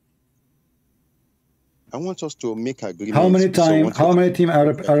 I want us to make agreements. How many based on times? what How you- many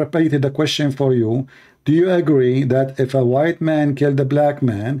times I repeated the question for you? Do you agree that if a white man killed a black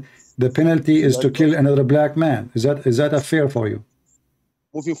man, the penalty is to kill another black man? Is that a fair for you?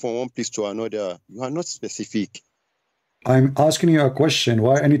 Moving from one place to another, you are not specific. I'm asking you a question.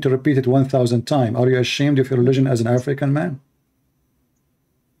 Why I need to repeat it 1,000 times? Are you ashamed of your religion as an African man?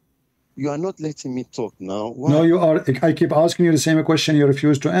 You are not letting me talk now. Why? No, you are. I keep asking you the same question. You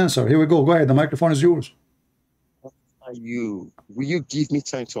refuse to answer. Here we go. Go ahead. The microphone is yours. Are you? Will you give me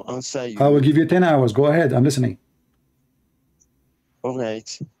time to answer you? I will give you 10 hours. Go ahead. I'm listening. All right.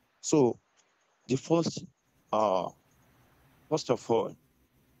 So, the first of all,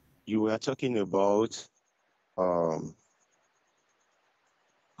 you were talking about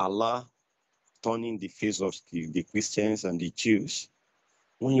Allah turning the face of the Christians and the Jews.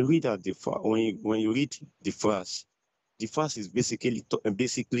 When you read at when you read the verse is basically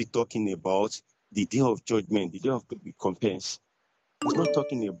talking about the day of judgment, the day of recompense. It's not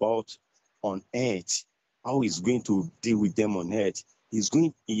talking about on earth how he's going to deal with them on earth.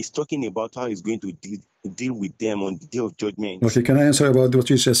 He's talking about how he's going to deal with them on the day of judgment. Okay, can I answer about what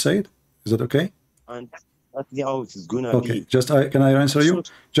you just said? Is that okay? And that's how it is going to Okay, be. can I answer you?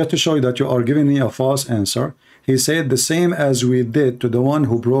 Just to show you that you are giving me a false answer. He said the same as we did to the one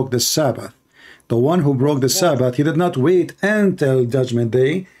who broke the Sabbath. The one who broke the Sabbath, he did not wait until Judgment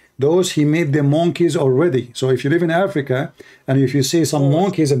Day. Those he made them monkeys already. So if you live in Africa and if you see some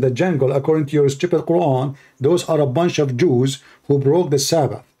monkeys in the jungle, according to your stupid Quran, those are a bunch of Jews who broke the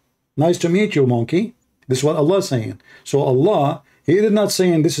Sabbath. Nice to meet you, monkey. This is what Allah is saying. So Allah, he did not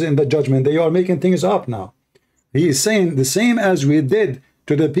saying this is in the judgment. They are making things up now. He is saying the same as we did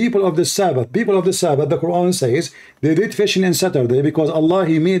to the people of the Sabbath. People of the Sabbath, the Quran says, they did fishing on Saturday because Allah,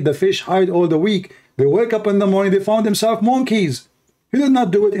 he made the fish hide all the week. They wake up in the morning, they found themselves monkeys. He did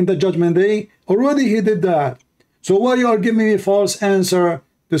not do it in the judgment day. Already he did that. So why you are giving me a false answer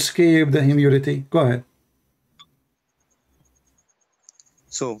to escape the humility? Go ahead.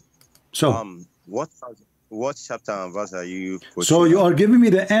 So what chapter and verse are you quoting? So you are giving me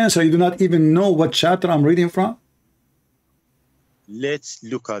the answer. You do not even know what chapter I'm reading from? Let's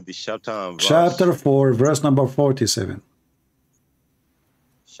look at the chapter and verse. Chapter 4, verse number 47.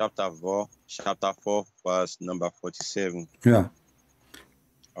 Chapter 4, verse number 47. Yeah.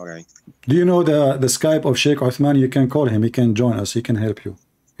 All right. Do you know the Skype of Sheikh Uthman? You can call him. He can join us. He can help you.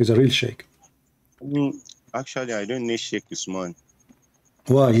 He's a real Sheikh. Actually, I don't need Sheikh Usman.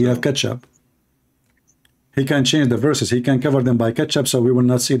 Why? He have ketchup. He can change the verses. He can cover them by ketchup so we will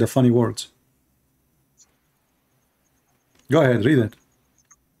not see the funny words. Go ahead, read it.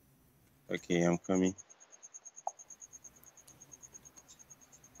 Okay, I'm coming.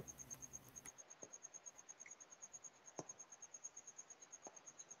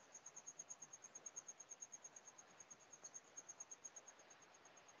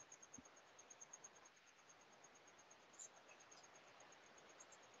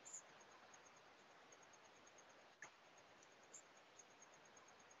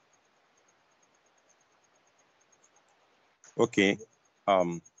 Okay.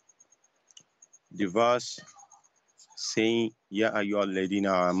 The verse saying, Ya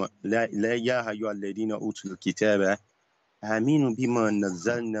ayyuhalladhina ya ayyuhalladhina utul kitaba aminu bima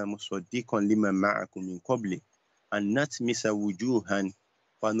nazzalna musaddiqan lima ma'akum min qabli an natmisa wujuhan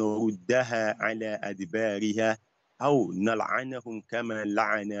fanuruddaha ala adbariha aw nal'anahum kama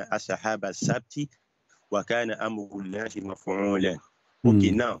la'ana ashab as-sabti wa kana amru Allahi maf'ulan.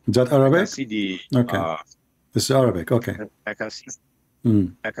 Okay, now Is that I can Arabic? see the Okay. This is Arabic. Okay. I can see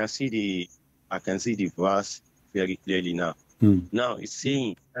Mm. I can see the verse very clearly now. Now it's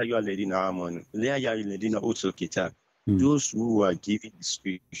saying, those who are giving the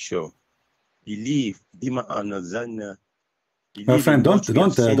scripture believe bima anzalna. My friend, don't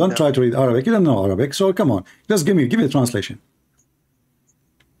try to read Arabic. You don't know Arabic, so come on. Just give me the translation.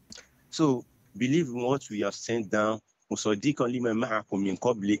 So believe in what we have sent down.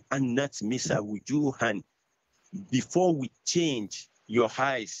 Before we change your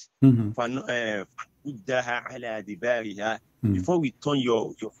eyes, before we turn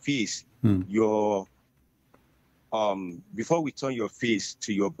your face, before we turn your face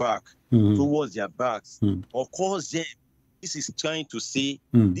to your back, towards their backs, of course, then this is trying to say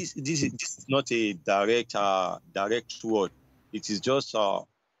this is not a direct word. It is just what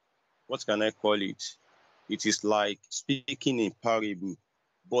can I call it? It is like speaking in parable.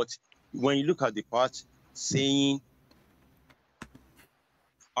 But when you look at the part saying,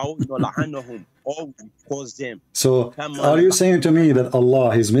 or cause them. So are you saying to me that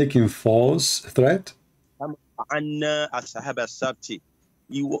Allah is making false threat?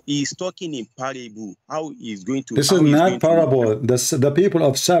 He is talking in parable. How he is going to? This is not parable. The people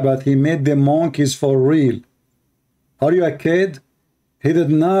of Sabbath, he made them monkeys for real. Are you a kid? He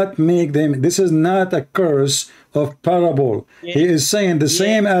did not make them. This is not a curse of parable. Yeah. He is saying the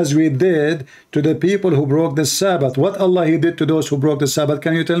same as we did to the people who broke the Sabbath. What Allah he did to those who broke the Sabbath?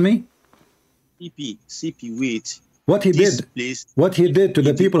 Can you tell me? CP, wait. What he did? What he did to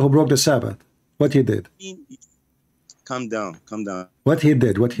the people who broke the Sabbath? What he did? Calm down. What he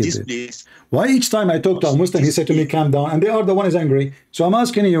did? Why each time I talk to a Muslim, he said to me, calm down, and they are the one is angry. So I'm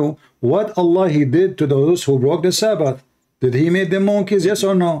asking you, what Allah he did to those who broke the Sabbath? Did he make them monkeys? Yes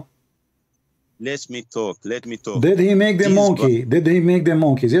or no? Let me talk. Did he make them monkey? Did he make them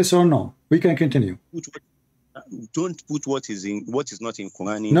monkeys? Yes or no? We can continue. Don't put what is not in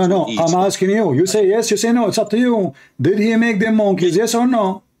Quran. No. I'm asking you. You say yes. You say no. It's up to you. Did he make them monkeys? Yes or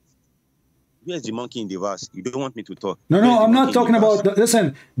no? Where's the monkey in the verse? You don't want me to talk. No. I'm not talking about.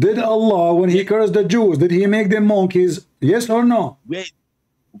 Listen. Did Allah, when He cursed the Jews, did He make them monkeys? Yes or no? Where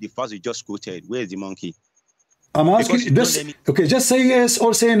the verse you just quoted? Where is the monkey? I'm asking this. Okay, just say yes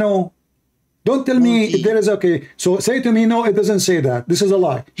or say no. Don't tell me if there is okay. So say to me, no, it doesn't say that. This is a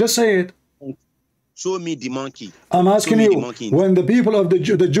lie. Just say it. Show me the monkey. I'm asking you, when the people of the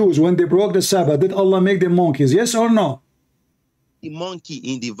Jews, when they broke the Sabbath, did Allah make them monkeys? Yes or no? The monkey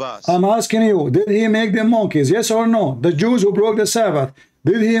in the verse. I'm asking you, did He make them monkeys? Yes or no? The Jews who broke the Sabbath,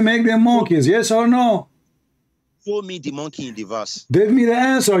 did He make them monkeys? Yes or no? Show me the monkey in the verse. Give me the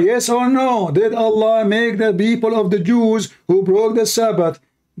answer, yes or no? Did Allah make the people of the Jews who broke the Sabbath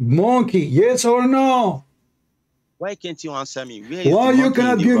monkey? Yes or no? Why can't you answer me? Why you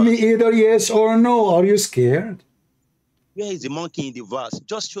cannot give me either yes or no? Are you scared? Where is the monkey in the verse?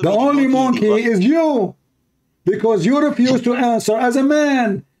 Just show me the only monkey is you, because you refuse to answer as a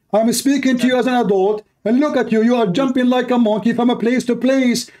man. I'm speaking to you as an adult, and look at you. You are jumping like a monkey from a place to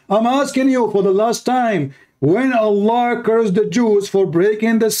place. I'm asking you for the last time. When Allah cursed the Jews for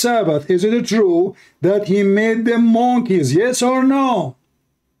breaking the Sabbath, is it true that He made them monkeys? Yes or no?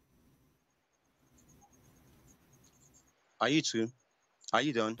 Are you true? Are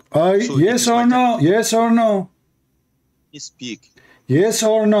you done? So yes or no? Yes or no? Please speak. Yes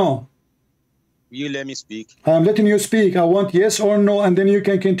or no? Will you let me speak? I'm letting you speak. I want yes or no, and then you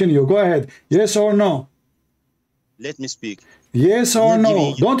can continue. Go ahead. Yes or no? Let me speak. Yes or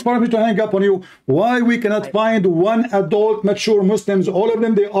no? Don't want me to hang up on you. Why we cannot find one adult, mature Muslims? All of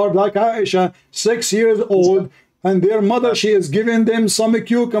them, they are like Aisha, 6 years old, and their mother, she is giving them some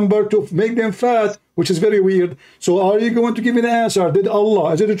cucumber to make them fat, which is very weird. So are you going to give me the answer? Did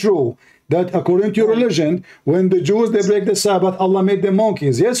Allah, is it true that according to your religion, when the Jews, they break the Sabbath, Allah made them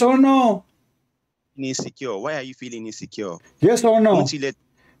monkeys? Yes or no? Insecure. Why are you feeling insecure? Yes or no?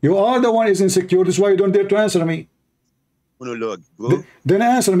 You are the one who is insecure. That's why you don't dare to answer me. Monologue, bro. Then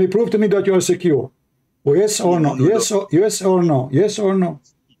answer me. Prove to me that you are secure. Yes or no? Yes or no? Yes or no?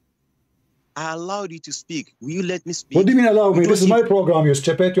 I allowed you to speak. Will you let me speak? What do you mean allow me? This is my program, you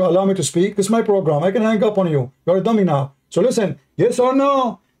stupid. You allow me to speak. This is my program. I can hang up on you. You're a dummy now. So listen. Yes or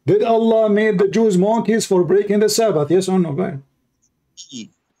no? Did Allah made the Jews monkeys for breaking the Sabbath? Yes or no? Go ahead.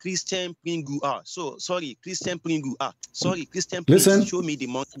 Christian Pringu. Christian Pringu. Christian Pringu. Listen. Show me the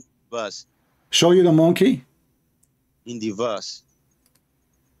monkey verse. Show you the monkey? In the verse.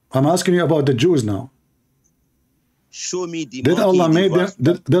 I'm asking you about the Jews now. Show me the did monkey Allah in the make verse.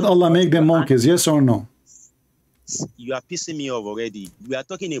 them did Allah make them monkeys? Yes or no? You are pissing me off already. We are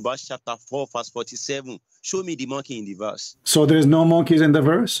talking about chapter 4, verse 47. Show me the monkey in the verse. So there is no monkeys in the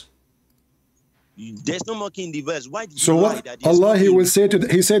verse? There's no monkey in the verse. Why did So you lie what that there's Allah monkey he in will the- say to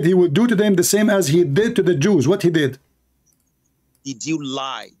he said he would do to them the same as he did to the Jews. What he did? Did you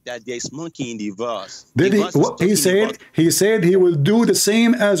lie that there's monkey in the verse? Did The he verse is what he talking said? about- He said he will do the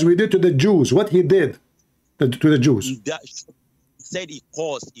same as we did to the Jews. What he did to the Jews? He said he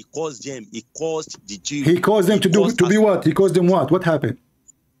caused them, he caused the Jews. He caused them to be what? He caused them what? What happened?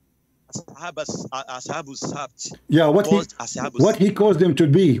 Ashabu Sabt. Yeah, what he caused them to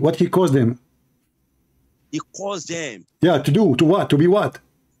be? What he caused them? He caused them. Yeah, to do to what? To be what?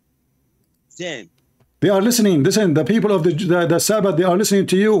 Them. They are listening. Listen, the people of the Sabbath, they are listening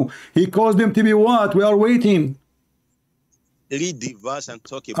to you. He caused them to be what? We are waiting. Read the verse and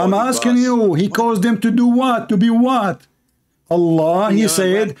talk about I'm the asking verse. you. He caused them to do what? To be what? Allah, he Yeah,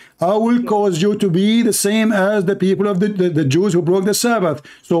 said, I will cause you to be the same as the people of the Jews who broke the Sabbath.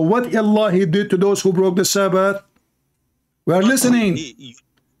 So what Allah he did to those who broke the Sabbath? We are listening.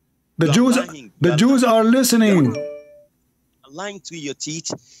 The Jews are listening. Lying to your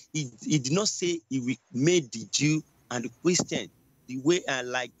teeth. He did not say he made the Jew and the Christian the way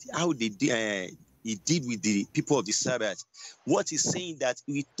like how they did. He did with the people of the Sabbath. What he's saying that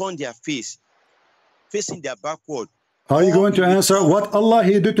he turned their face, facing their backward. Are you going to answer what Allah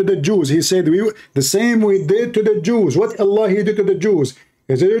he did to the Jews? He said the same we did to the Jews. What Allah he did to the Jews?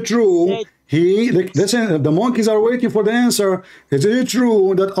 Is it true? Listen, the monkeys are waiting for the answer. Is it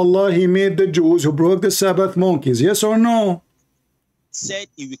true that Allah he made the Jews who broke the Sabbath monkeys? Yes or no? Said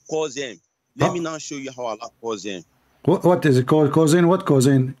he will cause them. Let me now show you how Allah caused them. What is it called? Causing? What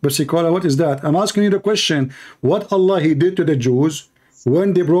causing? Persicula, what is that? I'm asking you the question. What Allah he did to the Jews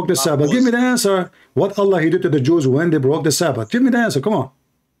when they broke the Sabbath? Give me the answer. What Allah he did to the Jews when they broke the Sabbath? Give me the answer. Come on.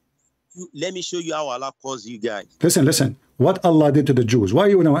 Let me show you how Allah caused you guys. Listen. What Allah did to the Jews? Why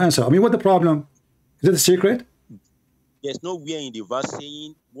you no answer? I mean, what the problem? Is it a secret? There's nowhere in the verse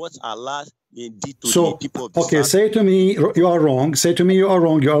saying what Allah did to So, the people of the okay, Sabbath. say to me you are wrong. Say to me you are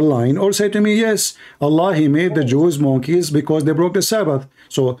wrong. You are lying. Or say to me yes. Allah he made the Jews monkeys because they broke the Sabbath.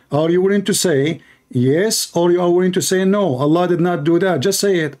 So, are you willing to say yes, or you are willing to say no? Allah did not do that. Just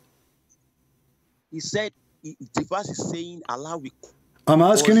say it. He said, the verse is saying Allah will. I'm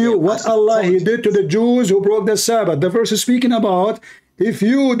asking you what Allah he did to the Jews who broke the Sabbath. The verse is speaking about, if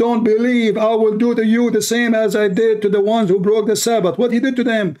you don't believe, I will do to you the same as I did to the ones who broke the Sabbath. What he did to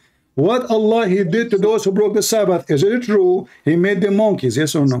them? What Allah he did to those who broke the Sabbath? Is it true? He made them monkeys,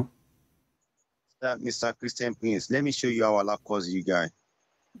 yes or no? Mr. Christian Prince, let me show you how Allah caused you guys.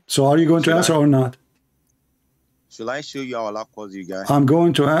 So are you going to answer or not? Shall I show you how Allah caused you guys? I'm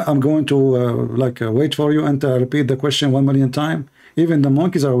going to wait for you and repeat the question 1,000,000 times. Even the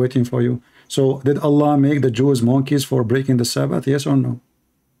monkeys are waiting for you. So did Allah make the Jews monkeys for breaking the Sabbath? Yes or no?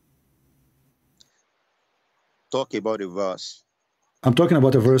 Talk about the verse. I'm talking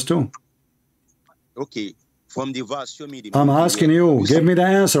about the verse too. Okay, from the verse, show me the. I'm asking you. Give me the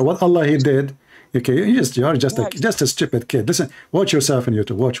answer. What Allah he did? Okay, you are just a stupid kid. Listen, watch yourself in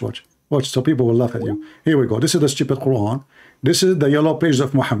YouTube. Watch. So people will laugh at you. Here we go. This is the stupid Quran. This is the yellow page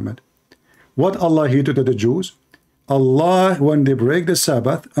of Muhammad. What Allah he did to the Jews? Allah, when they break the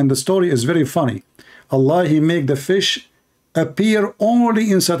Sabbath, and the story is very funny. Allah he make the fish appear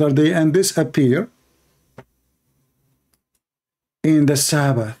only in Saturday, and this appear in the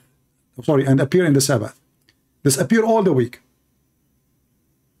Sabbath. Sorry, and appear in the Sabbath. This appear all the week.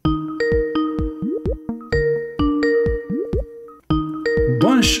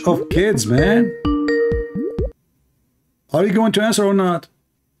 Bunch of kids, man. Are you going to answer or not?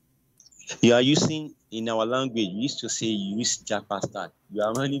 You are using, in our language, we used to say you use Japastat. You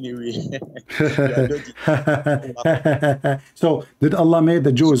are running away. So, did Allah make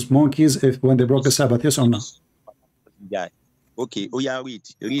the Jews monkeys when they broke the Sabbath? Yes or no? Yeah. Okay. Oh yeah, read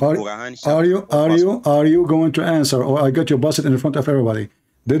Quran. Are you going to answer, or I got you busted in front of everybody?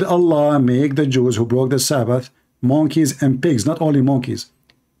 Did Allah make the Jews who broke the Sabbath monkeys and pigs, not only monkeys?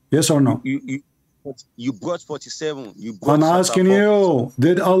 Yes or no? You brought 47. I'm asking you,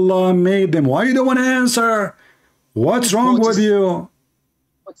 did Allah make them? Why you don't want to answer? What's wrong with you?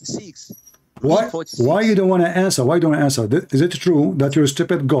 46. Why you don't want to answer? Why don't you answer? Is it true that your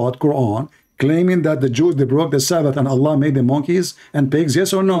stupid God, Quran, claiming that the Jews, they broke the Sabbath and Allah made the monkeys and pigs?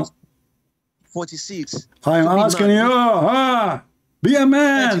 Yes or no? 46. I'm asking you, be a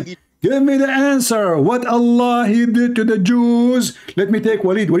man. Give me the answer. What Allah he did to the Jews? Let me take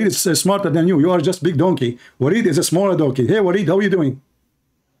Walid. Walid is smarter than you. You are just big donkey. Walid is a smaller donkey. Hey, Walid, how are you doing?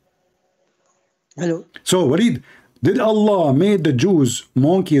 Hello. So, Walid, did Allah made the Jews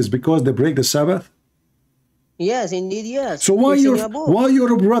monkeys because they break the Sabbath? Yes, indeed, yes. So why It's in your your book. why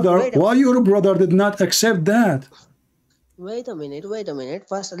your brother did not accept that? Wait a minute.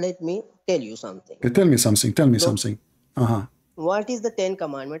 First, let me tell you something. Tell me something. Tell me something. What is the 10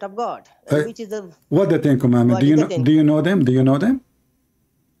 commandment of God? Which is the What the Ten Commandments? What Do you is know? the Ten- Do you know them? Do you know them?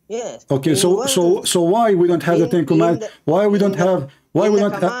 yes? Okay. In So why we don't have the Ten Commandments? Why we don't have? Why we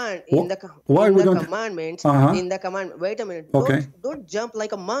don't have? Why we don't? Commandments? In the command. Wait a minute. Okay. Don't jump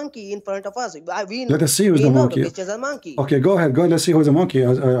like a monkey in front of us. Let us see who's the monkey. Which is a monkey. Okay, go ahead. Go. Let's see who's a monkey.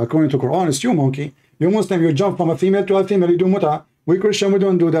 According to Quran, it's you, monkey. You Muslim, you jump from a female to a female. You do muta. We Christian, we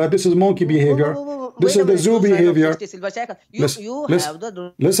don't do that. This is monkey behavior. This is the zoo behavior.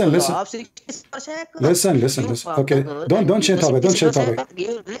 Listen. Okay, don't change topic. Don't change topic.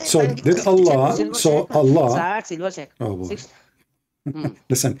 So did Allah? So Allah. Oh boy.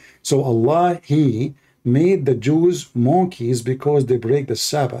 Listen. So Allah, He made the Jews monkeys because they break the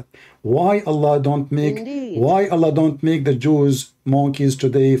Sabbath. Why Allah don't make? Indeed. Why Allah don't make the Jews monkeys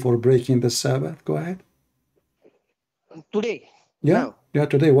today for breaking the Sabbath? Go ahead. Today. Yeah. Now. Yeah.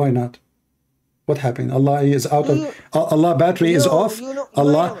 Today. Why not? What happened? Allah is out of Allah battery is off.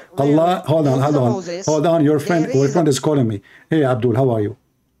 Allah. Hold on. Your friend is calling me. Hey Abdul, how are you?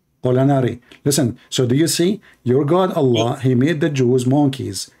 Olanari. Listen. So do you see? Your God Allah, He made the Jews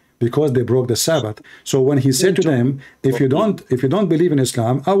monkeys because they broke the Sabbath. So when He said to them, if you don't believe in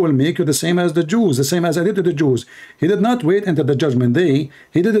Islam, I will make you the same as the Jews, the same as I did to the Jews. He did not wait until the judgment day.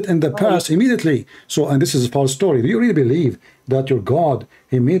 He did it in the past immediately. So, and this is a false story. Do you really believe that your God,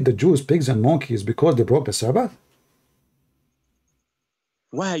 He made the Jews pigs and monkeys because they broke the Sabbath?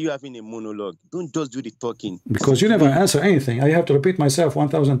 Why are you having a monologue? Don't just do the talking. Because you never answer anything. I have to repeat myself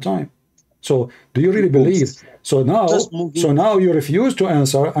 1,000 times. So do you really believe? So now you refuse to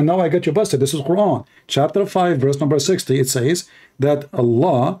answer, and now I get you busted. This is Quran, chapter 5, verse number 60. It says that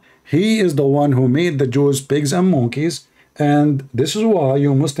Allah, He is the one who made the Jews pigs and monkeys, and this is why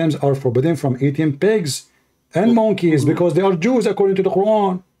you Muslims are forbidden from eating pigs and monkeys, because they are Jews according to the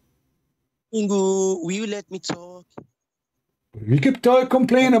Quran. Ingo, will you let me talk? You keep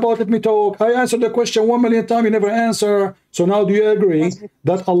complain about let me talk. I answered the question 1 million times, you never answer. So now do you agree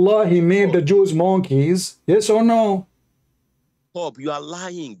that Allah, He made the Jews monkeys? Yes or no? Bob, you are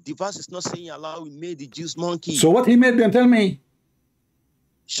lying. The verse is not saying Allah made the Jews monkeys. So what He made them, tell me.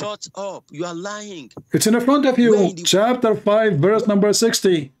 Shut up. You are lying. It's in the front of you. Chapter 5, verse number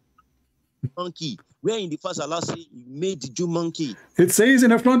 60. Monkey. Where in the first Allah say He made the Jew monkey? It says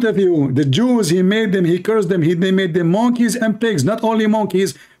in the front of you, the Jews, He made them, He cursed them, they made them monkeys and pigs. Not only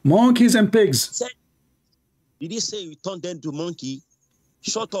monkeys and pigs. Did He say He turned them to monkey?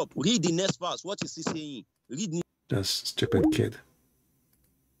 Shut up. Read the next verse. What is He saying? Read. That's stupid kid.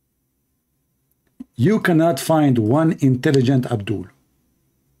 You cannot find one intelligent Abdul.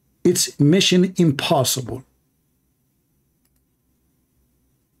 It's mission impossible.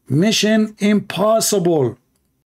 Mission impossible